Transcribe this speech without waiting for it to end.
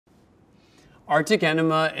Arctic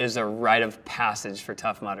enema is a rite of passage for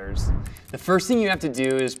Tough Mudders. The first thing you have to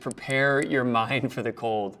do is prepare your mind for the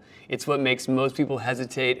cold. It's what makes most people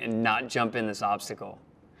hesitate and not jump in this obstacle.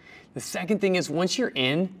 The second thing is once you're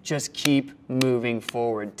in, just keep moving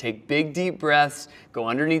forward. Take big deep breaths, go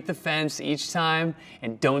underneath the fence each time,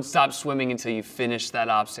 and don't stop swimming until you finish that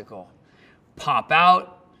obstacle. Pop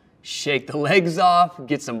out, shake the legs off,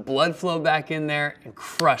 get some blood flow back in there, and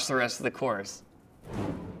crush the rest of the course.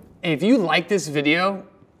 Hey, if you like this video,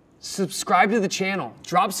 subscribe to the channel,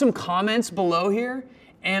 drop some comments below here,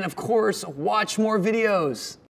 and of course, watch more videos.